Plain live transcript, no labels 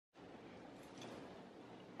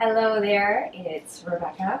Hello there, it's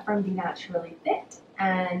Rebecca from Be Naturally Fit,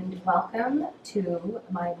 and welcome to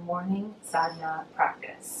my morning sadhana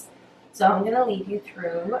practice. So I'm going to lead you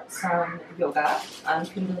through some yoga,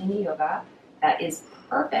 Kundalini yoga, that is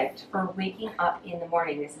perfect for waking up in the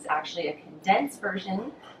morning. This is actually a condensed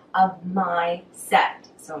version of my set,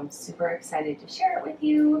 so I'm super excited to share it with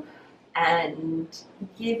you and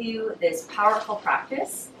give you this powerful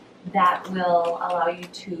practice that will allow you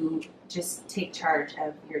to just take charge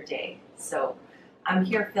of your day. So I'm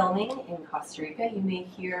here filming in Costa Rica. You may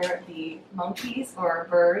hear the monkeys or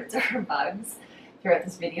birds or bugs throughout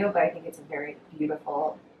this video, but I think it's a very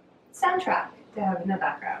beautiful soundtrack to have in the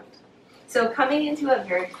background. So coming into a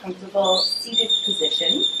very comfortable seated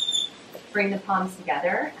position, bring the palms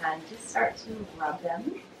together and just start to rub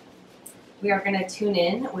them. We are going to tune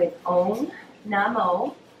in with Om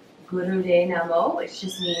Namo Gurude Namo, which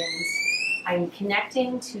just means I'm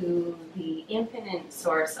connecting to the infinite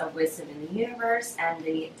source of wisdom in the universe and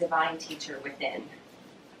the divine teacher within.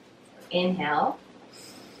 Inhale,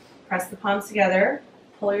 press the palms together,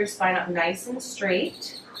 pull your spine up nice and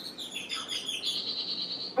straight.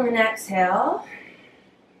 And exhale,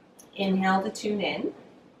 inhale to tune in.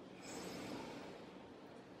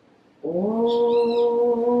 Om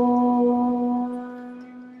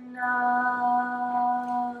Namo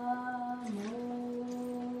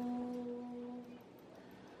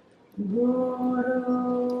Gurude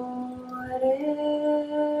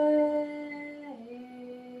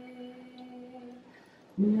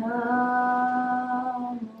Namo.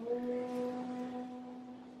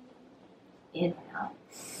 Inhale.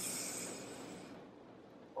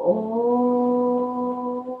 Om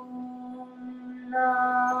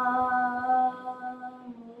Namo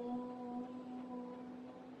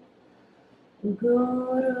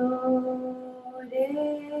Gurude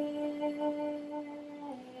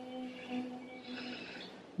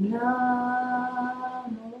Namo.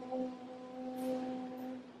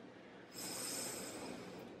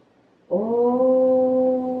 Om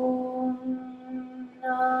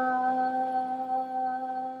Namo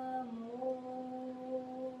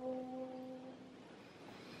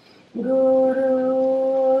Gurude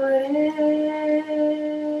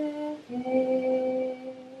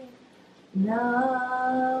Namo.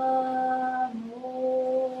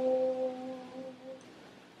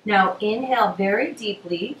 Now inhale very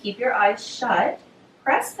deeply, keep your eyes shut,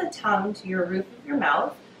 press the tongue to your roof of your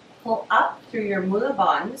mouth, pull up through your mula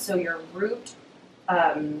bandha, so your root,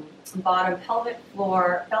 bottom pelvic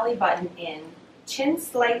floor, belly button in, chin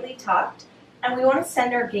slightly tucked, and we want to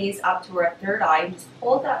send our gaze up to our third eye. Just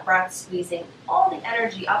hold that breath, squeezing all the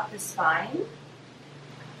energy up the spine,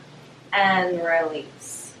 and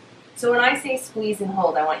release. So when I say squeeze and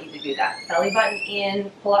hold, I want you to do that. Belly button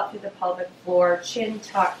in, pull up through the pelvic floor, chin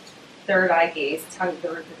tucked, third eye gaze, tongue to the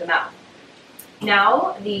roof of the mouth.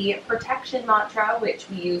 Now, the protection mantra, which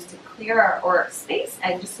we use to clear our auric space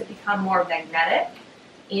and just to become more magnetic.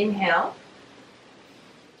 Inhale.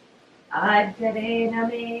 Adgare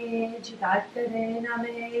name, Jugadgare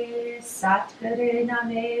name, Satgare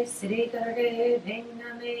name, Srigare Ving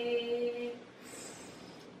name.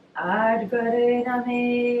 Adgare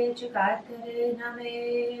name, Jugadgare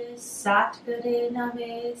name, Satgare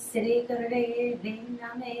name, Srigare Ving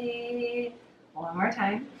name. One more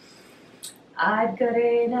time.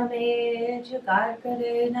 Adgare name,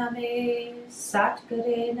 Jugadgare name,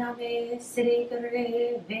 Satgare name,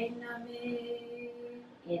 Srigare Ving name.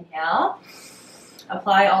 Inhale.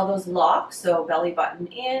 Apply all those locks, so belly button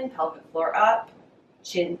in, pelvic floor up,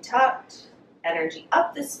 chin tucked, energy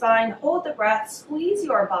up the spine, hold the breath, squeeze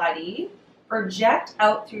your body, project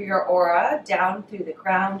out through your aura, down through the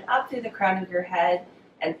ground, up through the crown of your head,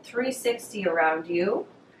 and 360 around you.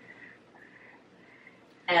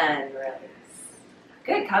 And release.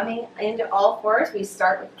 Good, coming into all fours, we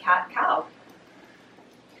start with cat-cow.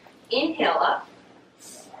 Inhale up,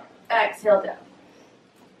 exhale down.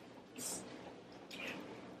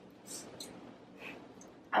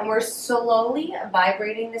 And we're slowly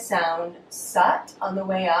vibrating the sound Sat on the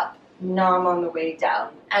way up, Nam on the way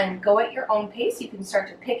down. And go at your own pace. You can start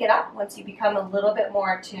to pick it up once you become a little bit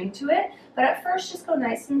more attuned to it. But at first, just go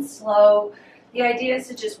nice and slow. The idea is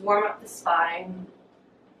to just warm up the spine.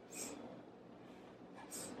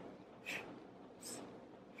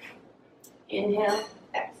 Inhale,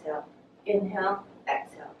 exhale. Inhale,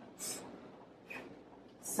 exhale.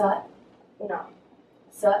 Sat, Nam.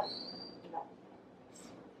 Sat, Nam.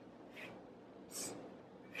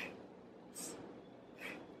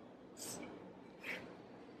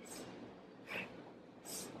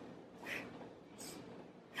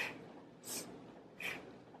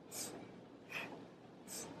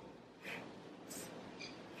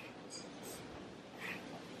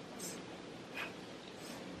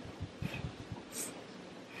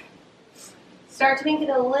 Start to make it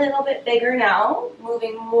a little bit bigger now,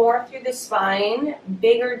 moving more through the spine,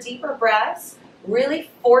 bigger, deeper breaths, really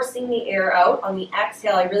forcing the air out. On the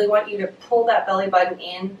exhale, I really want you to pull that belly button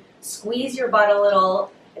in, squeeze your butt a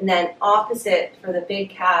little, and then opposite for the big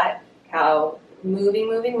cat, cow, moving,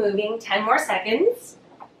 moving, moving. 10 more seconds.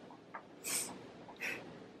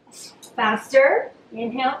 Faster.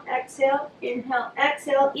 Inhale, exhale,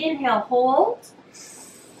 inhale, hold.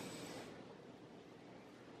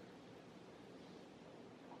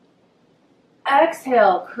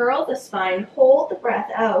 Exhale, curl the spine, hold the breath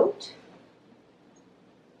out.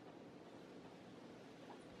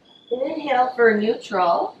 Inhale for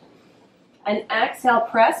neutral. And exhale,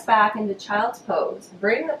 press back into child's pose.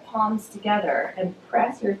 Bring the palms together and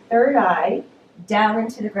press your third eye down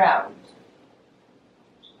into the ground.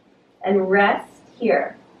 And rest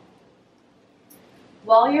here.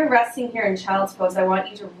 While you're resting here in child's pose, I want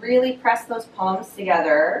you to really press those palms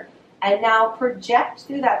together and now project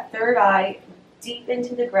through that third eye deep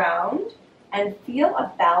into the ground and feel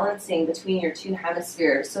a balancing between your two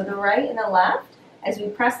hemispheres. So the right and the left, as we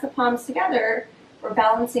press the palms together, we're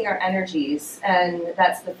balancing our energies, and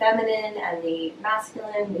that's the feminine and the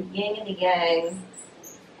masculine, the yin and the yang.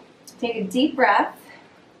 Take a deep breath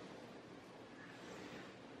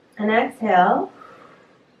and exhale.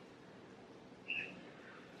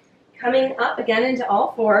 Coming up again into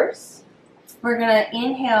all fours. We're going to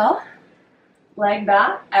inhale, leg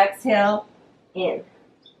back, exhale, in.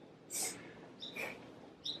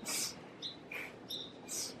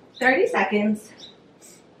 30 seconds.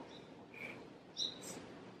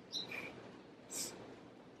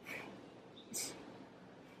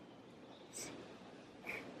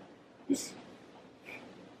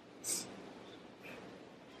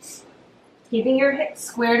 Keeping your hips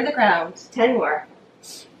square to the ground. 10 more.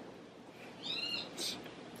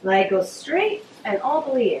 Leg goes straight and all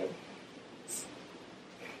the way in.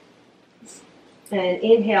 And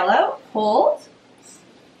inhale out, hold.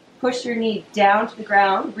 Push your knee down to the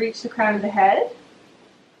ground, reach the crown of the head.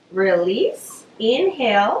 Release.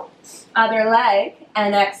 Inhale, other leg,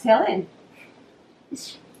 and exhale in.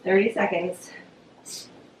 30 seconds.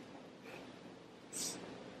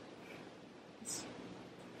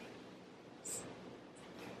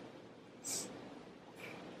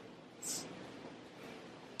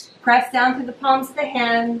 Press down through the palms of the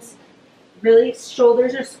hands. Really,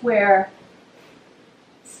 shoulders are square.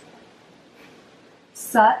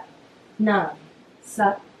 Sat, Nam.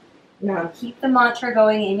 Sat, Nam. Keep the mantra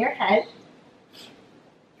going in your head.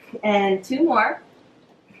 And 2 more.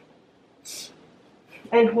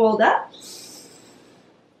 And hold up.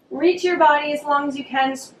 Reach your body as long as you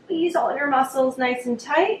can. Squeeze all your muscles nice and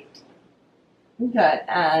tight. Good.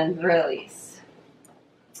 And release.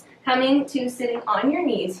 Coming to sitting on your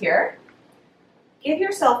knees here. Give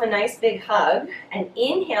yourself a nice big hug and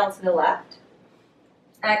inhale to the left.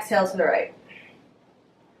 Exhale to the right.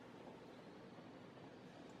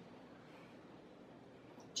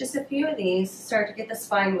 Just a few of these start to get the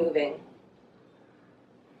spine moving.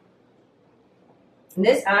 And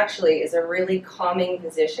this actually is a really calming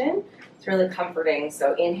position. It's really comforting.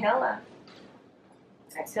 So inhale left.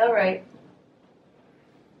 Exhale right.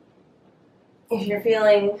 If you're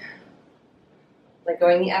feeling like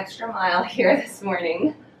going the extra mile here this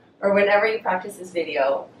morning, or whenever you practice this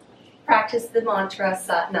video, practice the mantra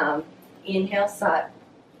Sat Nam. Inhale Sat,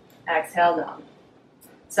 exhale Nam.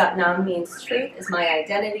 Sat Nam means truth is my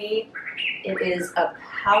identity. It is a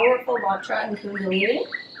powerful mantra in Kundalini.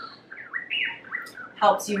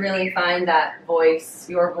 Helps you really find that voice,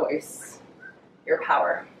 your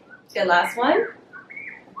power. Good, last one.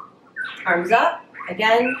 Arms up,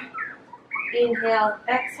 again. Inhale,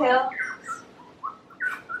 exhale.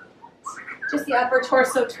 Just the upper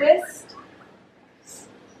torso twist.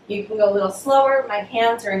 You can go a little slower. My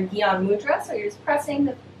hands are in Gyan Mudra, so you're just pressing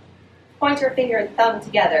the pointer finger and thumb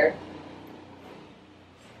together.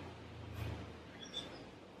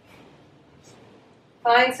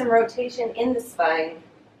 Find some rotation in the spine.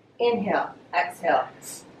 Inhale, exhale.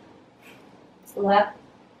 Left,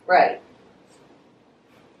 right.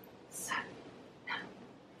 Sat, nam,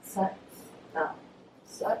 sat, nam,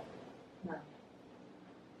 sat, nam.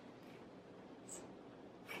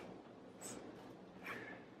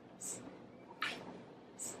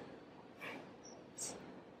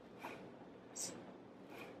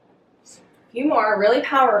 A few more, really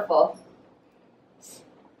powerful.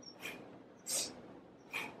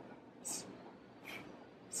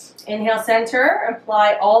 Inhale, center,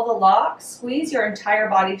 apply all the locks, squeeze your entire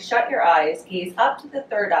body, shut your eyes, gaze up to the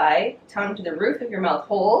third eye, tongue to the roof of your mouth,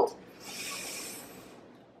 hold.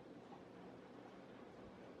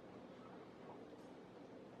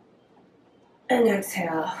 And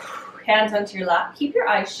exhale. Hands onto your lap. Keep your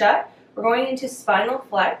eyes shut. We're going into spinal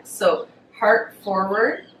flex. So heart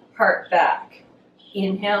forward, heart back.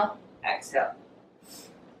 Inhale, exhale.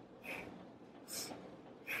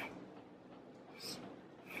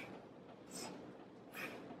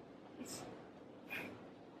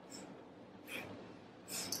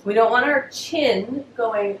 We don't want our chin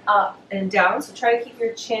going up and down, so try to keep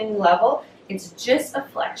your chin level. It's just a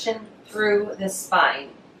flexion through the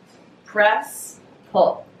spine. Press,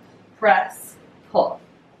 pull, press, pull.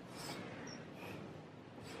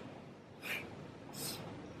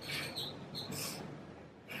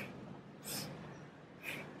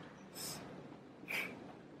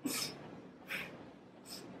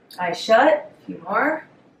 Eyes shut, a few more.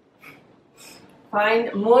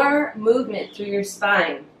 Find more movement through your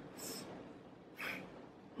spine.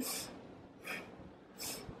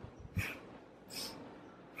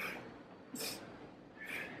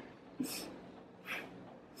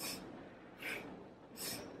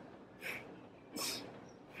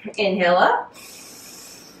 Inhale up,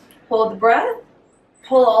 hold the breath,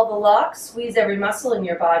 pull all the locks, squeeze every muscle in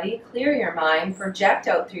your body, clear your mind, project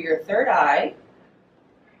out through your third eye,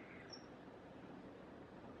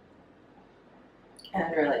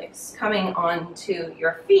 and release. Coming onto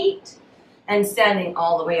your feet and standing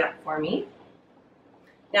all the way up for me.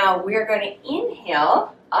 Now we're going to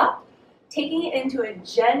inhale up, taking it into a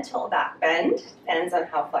gentle back bend, depends on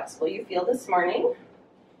how flexible you feel this morning.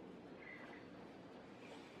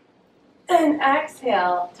 And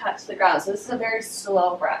exhale, touch the ground. So this is a very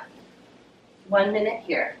slow breath. 1 minute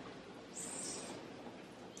here.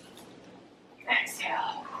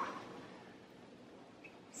 Exhale.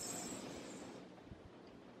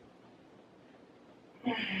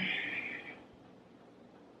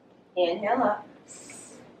 Inhale up.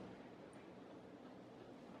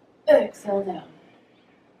 Exhale down.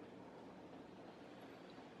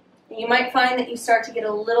 You might find that you start to get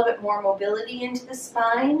a little bit more mobility into the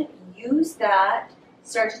spine. Use that.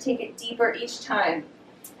 Start to take it deeper each time.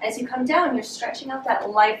 As you come down, you're stretching out that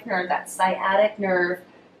life nerve, that sciatic nerve.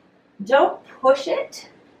 Don't push it,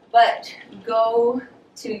 but go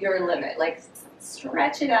to your limit. Like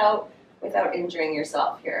stretch it out without injuring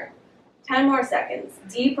yourself here. 10 more seconds.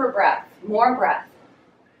 Deeper breath. More breath.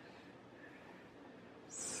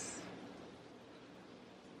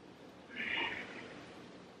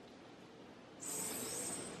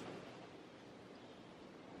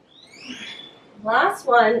 Last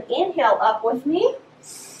one, inhale up with me.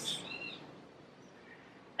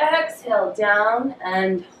 Exhale down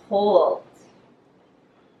and hold.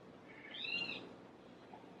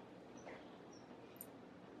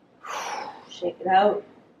 Shake it out.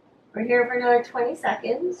 We're here for another 20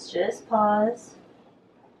 seconds. Just pause.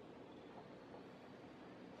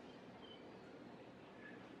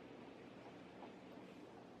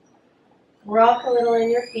 Rock a little in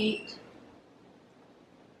your feet.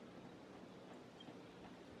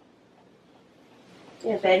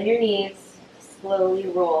 Yeah, bend your knees, slowly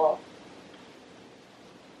roll.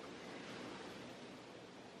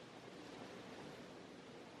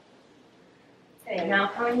 Okay, now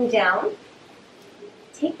coming down,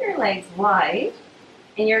 take your legs wide,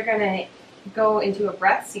 and you're going to go into a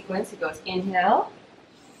breath sequence. It goes inhale,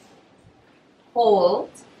 hold,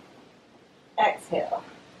 exhale.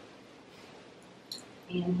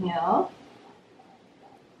 Inhale,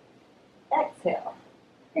 exhale.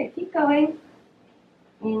 Okay, keep going.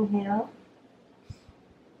 Inhale,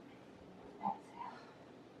 exhale.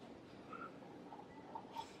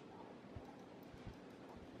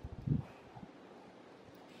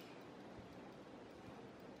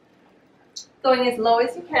 Going as low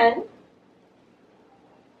as you can.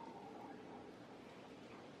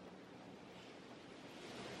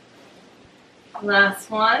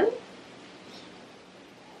 Last one.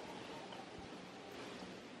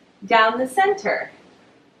 Down the center.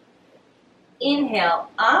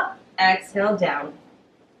 Inhale up, exhale down.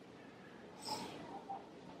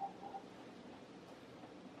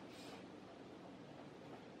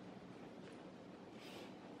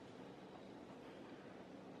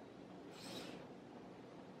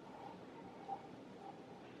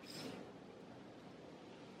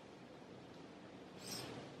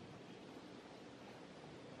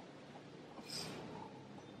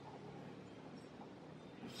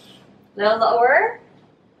 Little lower.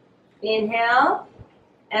 Inhale,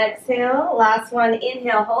 exhale. Last one,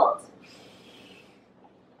 inhale, hold.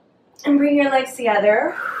 And bring your legs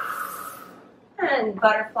together. And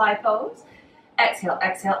butterfly pose. Exhale,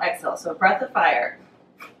 exhale, exhale. So breath of fire.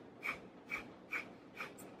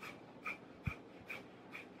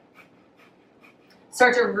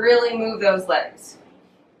 Start to really move those legs.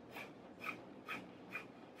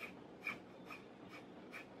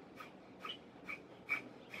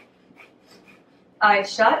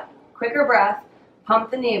 eyes shut, quicker breath,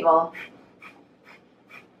 pump the navel.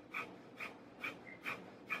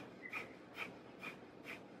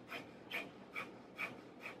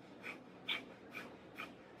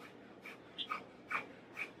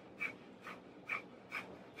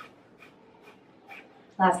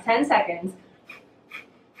 Last 10 seconds.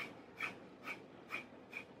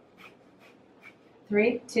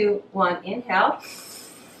 3, 2, 1, inhale.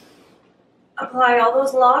 Apply all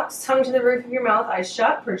those locks, tongue to the roof of your mouth, eyes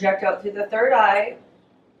shut, project out through the third eye.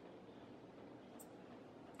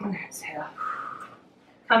 And exhale.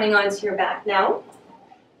 Coming onto your back now.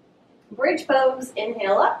 Bridge pose,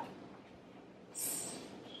 inhale up.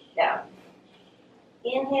 Down.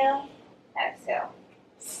 Inhale, exhale.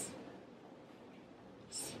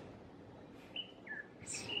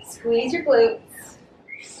 Squeeze your glutes.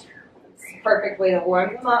 It's a perfect way to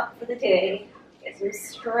warm them up for the day. Get some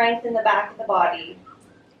strength in the back of the body.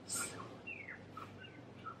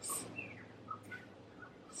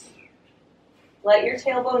 Let your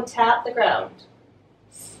tailbone tap the ground.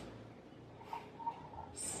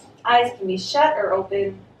 Eyes can be shut or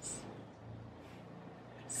open.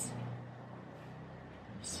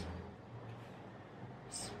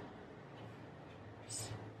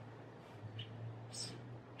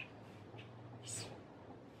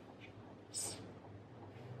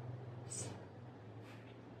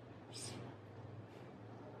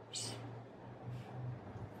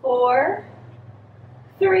 Four,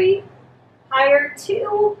 three, higher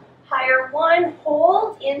 2, higher 1,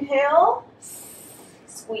 hold, inhale,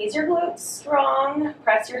 squeeze your glutes strong,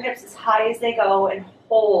 press your hips as high as they go and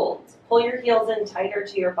hold. Pull your heels in tighter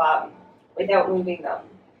to your bum without moving them.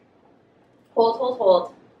 Hold, hold,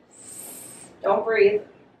 hold. Don't breathe.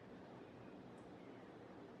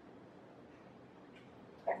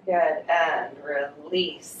 Good, and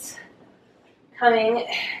release. Coming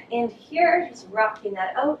in here, just rocking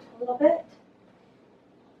that out a little bit.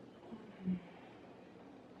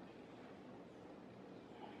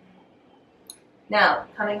 Now,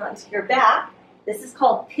 coming onto your back, this is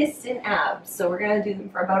called piston abs. So we're going to do them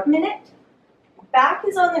for about a minute. Back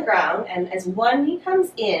is on the ground, and as one knee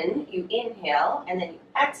comes in, you inhale, and then you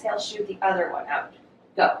exhale, shoot the other one out.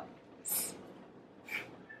 Go.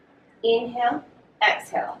 Inhale,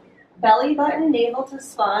 exhale. Belly button, navel to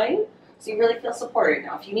spine. So you really feel supported.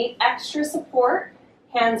 Now, if you need extra support,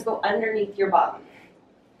 hands go underneath your bum.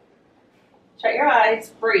 Shut your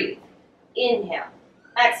eyes, breathe. Inhale,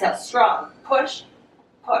 exhale, strong. Push,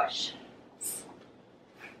 push.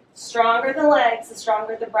 Stronger the legs, the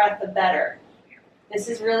stronger the breath, the better. This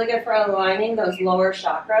is really good for aligning those lower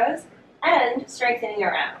chakras and strengthening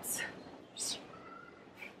your abs.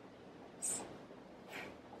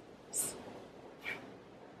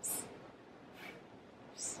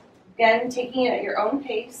 Again, taking it at your own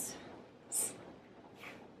pace.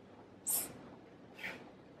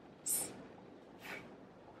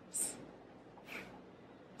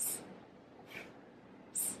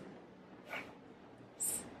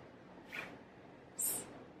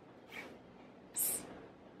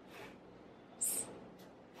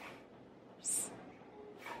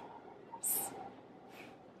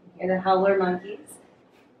 You're the howler monkeys.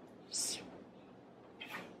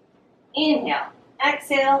 Inhale,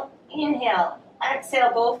 exhale, inhale,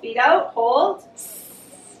 exhale, both feet out, hold.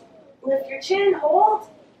 Lift your chin, hold.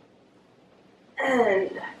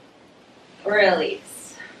 And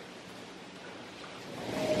release.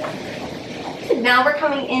 Now we're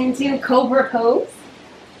coming into cobra pose.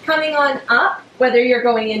 Coming on up, whether you're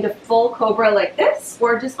going into full cobra like this,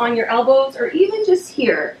 or just on your elbows, or even just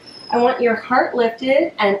here. I want your heart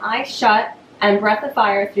lifted and eyes shut and breath of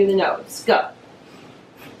fire through the nose. Go.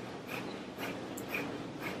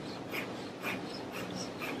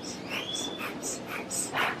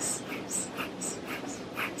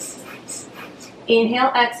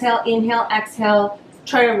 Inhale, exhale, inhale, exhale.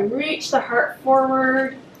 Try to reach the heart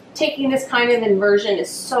forward. Taking this kind of inversion is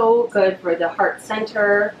so good for the heart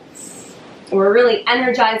center. We're really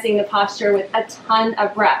energizing the posture with a ton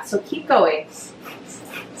of breath. So keep going.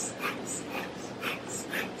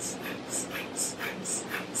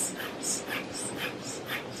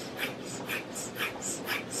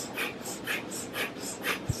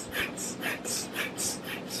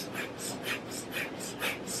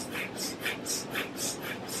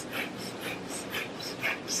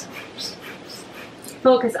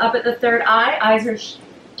 Focus up at the third eye. Eyes are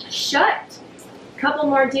shut. Couple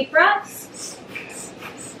more deep breaths.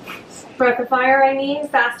 Breath of fire, I mean.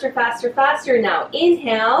 Faster, faster, faster. Now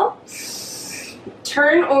inhale.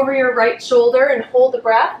 Turn over your right shoulder and hold the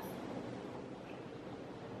breath.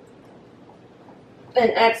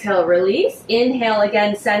 And exhale, release. Inhale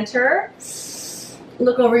again, center.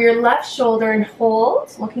 Look over your left shoulder and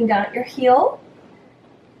hold, looking down at your heel.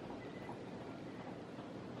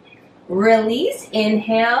 Release,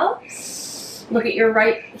 inhale. Look at your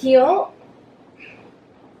right heel.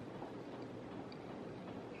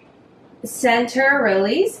 Center,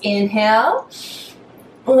 release, inhale.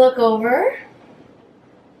 Look over.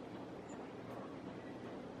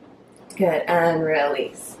 Good, and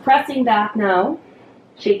release. Pressing back now.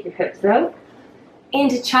 Shake your hips out.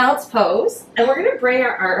 Into child's pose. And we're going to bring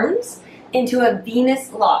our arms into a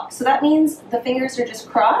Venus lock. So that means the fingers are just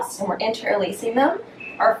crossed and we're interlacing them.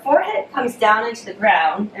 Our forehead comes down into the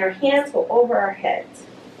ground and our hands go over our heads.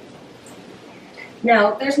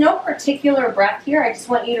 Now, there's no particular breath here. I just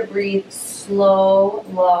want you to breathe slow,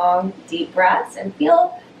 long, deep breaths and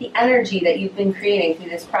feel the energy that you've been creating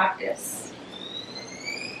through this practice.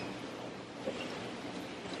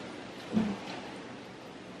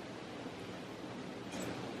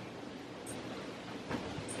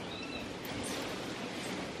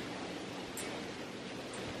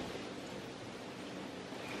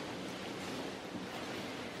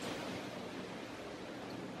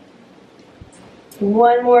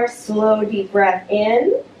 One more slow, deep breath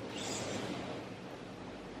in.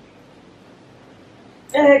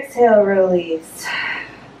 Exhale, release.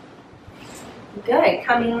 Good.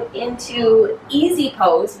 Coming into easy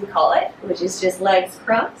pose, we call it, which is just legs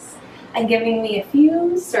crossed, and giving me a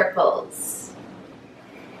few circles.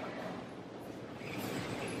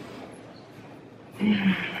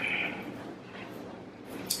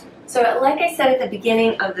 So like I said at the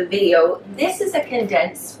beginning of the video, this is a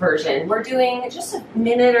condensed version. We're doing just a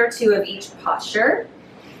minute or two of each posture.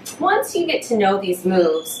 Once you get to know these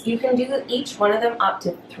moves, you can do each one of them up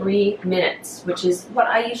to 3 minutes, which is what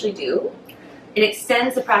I usually do. It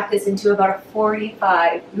extends the practice into about a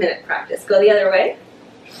 45-minute practice. Go the other way.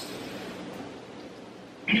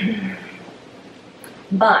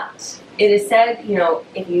 But it is said, you know,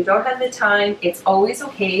 if you don't have the time, it's always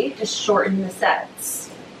okay to shorten the sets.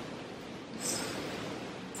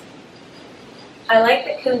 I like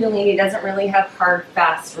that Kundalini doesn't really have hard,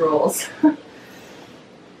 fast rules.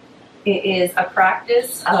 It is a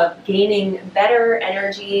practice of gaining better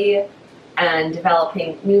energy and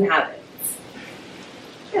developing new habits.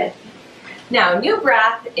 Good. Now, new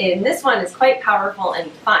breath in this one is quite powerful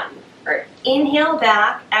and fun. Right. Inhale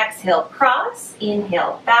back, exhale cross,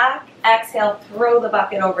 inhale back, exhale throw the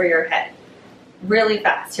bucket over your head. Really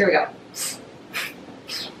fast. Here we go.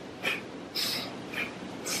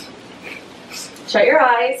 Shut your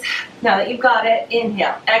eyes. Now that you've got it,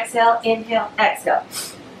 inhale, exhale, inhale, exhale.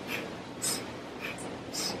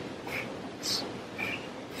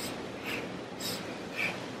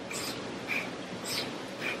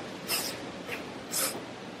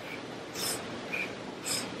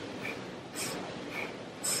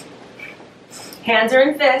 Hands are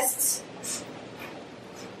in fists.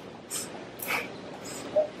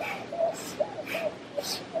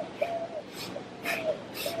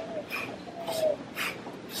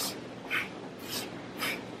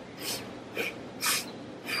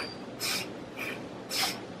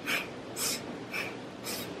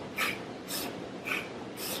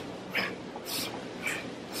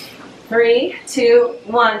 3, 2,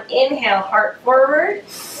 1. Inhale, heart forward.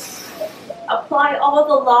 Apply all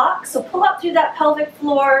the locks. So pull up through that pelvic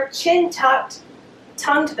floor, chin tucked,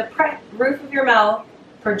 tongue to the roof of your mouth.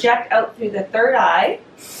 Project out through the third eye.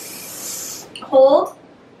 Hold.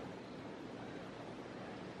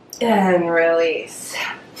 And release.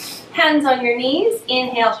 Hands on your knees.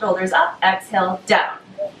 Inhale, shoulders up. Exhale, down.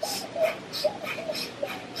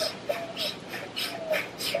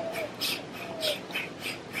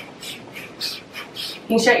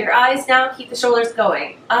 You can shut your eyes now, keep the shoulders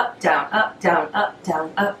going. Up, down, up, down, up,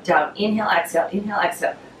 down, up, down. Inhale, exhale, inhale,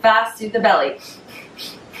 exhale. Fast through the belly.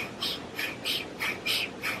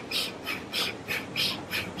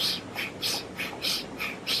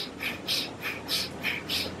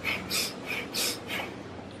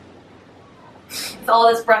 With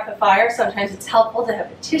all this breath of fire, sometimes it's helpful to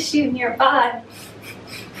have a tissue nearby.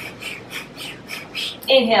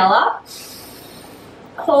 Inhale up.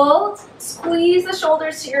 Hold. Squeeze the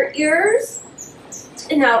shoulders to your ears.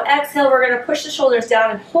 And now exhale, we're going to push the shoulders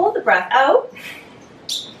down and hold the breath out.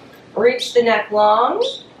 Reach the neck long.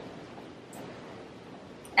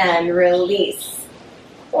 And release.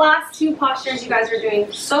 Last two postures, you guys are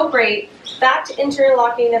doing so great. Back to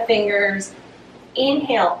interlocking the fingers.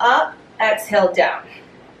 Inhale up, exhale down.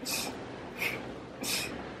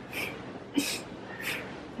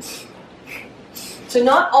 So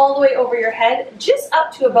not all the way over your head, just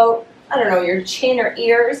up to about, I don't know, your chin or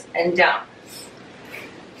ears and down.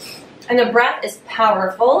 And the breath is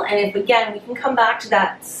powerful. And if, again, we can come back to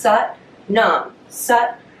that Sat Nam,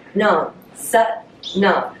 Sat Nam, Sat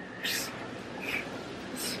Nam.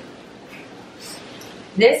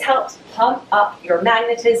 This helps pump up your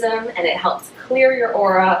magnetism, and it helps clear your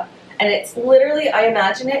aura. And it's literally, I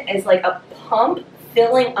imagine it as like a pump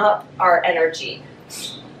filling up our energy,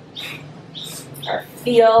 our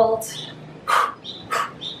field.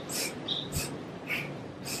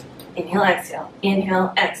 Inhale, exhale,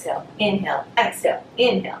 inhale, exhale, inhale, exhale,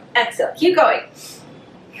 inhale, exhale. Keep going.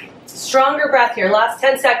 Stronger breath here. Last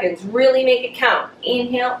 10 seconds. Really make it count.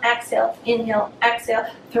 Inhale, exhale, inhale, exhale.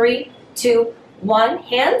 3, 2, 1.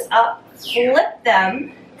 Hands up. Flip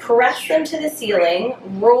them. Press them to the ceiling.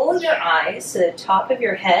 Roll your eyes to the top of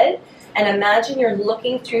your head. And imagine you're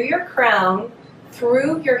looking through your crown,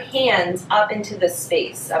 through your hands, up into the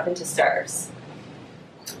space, up into stars.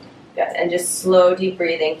 Good. And just slow, deep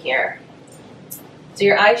breathing here. So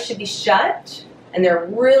your eyes should be shut, and they're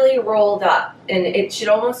really rolled up. And it should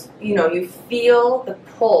almost, you feel the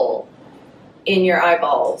pull in your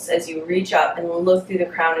eyeballs as you reach up and look through the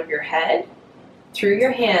crown of your head, through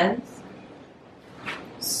your hands.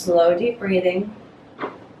 Slow, deep breathing.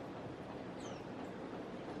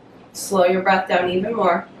 Slow your breath down even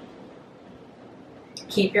more.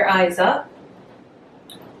 Keep your eyes up.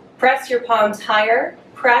 Press your palms higher.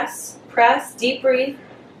 Press, press, deep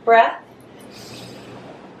breath.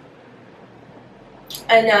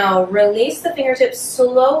 And now release the fingertips,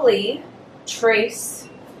 slowly trace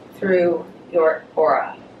through your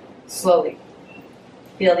aura. Slowly.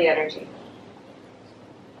 Feel the energy.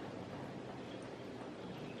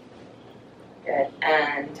 Good.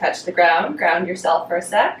 And touch the ground. Ground yourself for a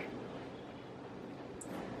sec.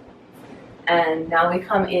 And now we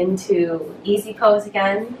come into easy pose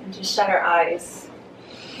again, and just shut our eyes.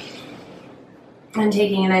 And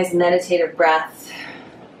taking a nice meditative breath.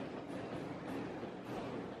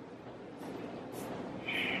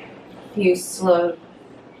 A few slow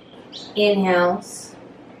inhales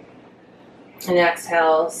and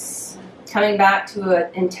exhales. Coming back to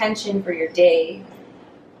an intention for your day.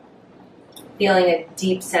 Feeling a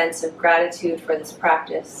deep sense of gratitude for this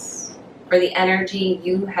practice, for the energy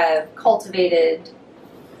you have cultivated,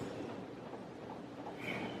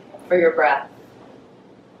 for your breath.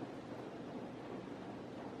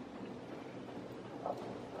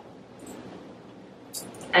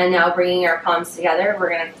 And now bringing our palms together, we're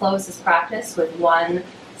going to close this practice with one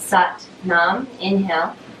Sat Nam.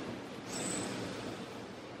 Inhale.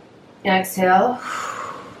 Exhale.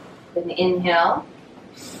 Then inhale.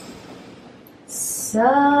 Sat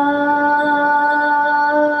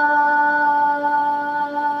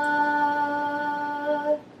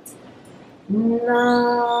Nam.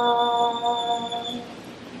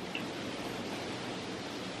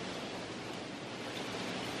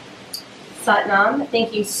 Satnam,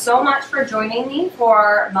 thank you so much for joining me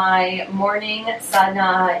for my morning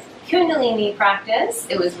Sadhana Kundalini practice.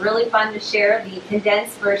 It was really fun to share the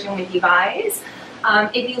condensed version with you guys.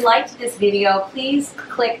 If you liked this video, please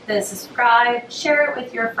click the subscribe, share it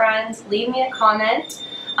with your friends, leave me a comment.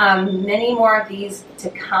 Many more of these to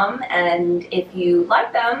come, and if you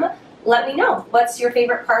like them, let me know. What's your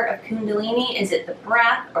favorite part of Kundalini? Is it the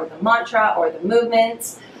breath, or the mantra, or the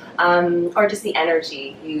movements? Or just the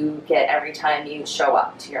energy you get every time you show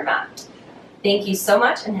up to your mat. Thank you so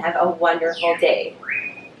much, and have a wonderful day.